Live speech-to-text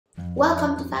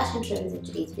Welcome to Fashion Trends. In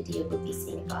today's video, we'll be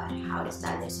seeing about how to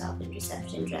style yourself in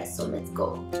reception dress. So let's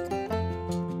go.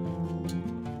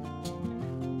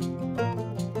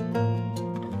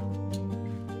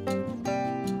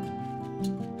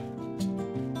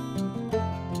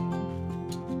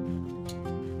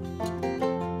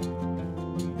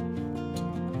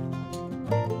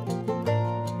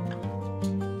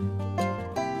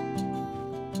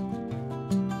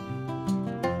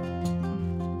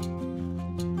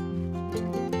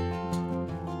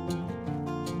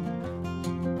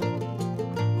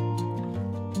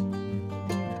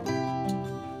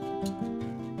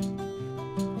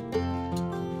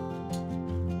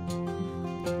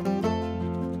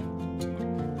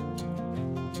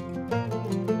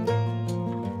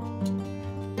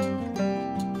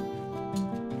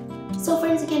 So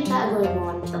friends, you can try going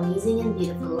on with amazing and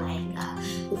beautiful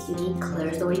lehenga with unique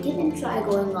colors, or you can even try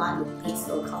going on with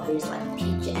pastel colors like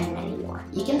peach and many more.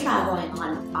 You can try going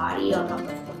on with party or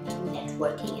public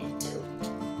networking it too.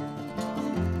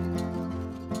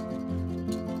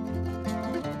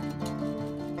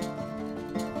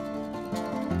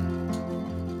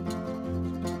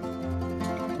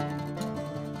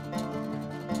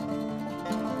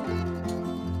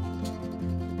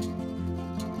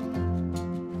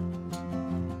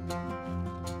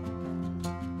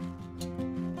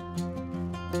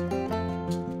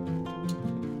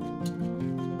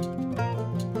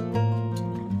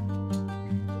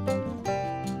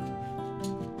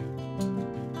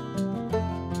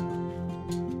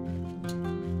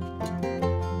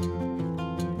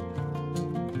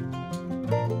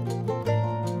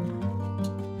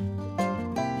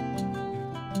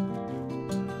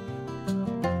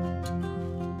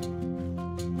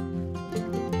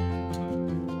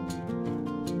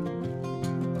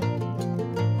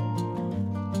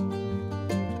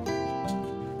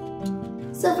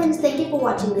 So friends, thank you for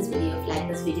watching this video. If you like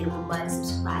this video, remember to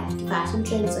subscribe to Fashion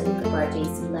Trends so you can purchase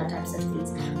similar types of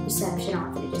things, reception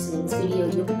outfits in this video.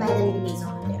 You can buy them in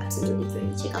Amazon. They're absolutely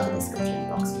free. Check out the description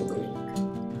box for the link.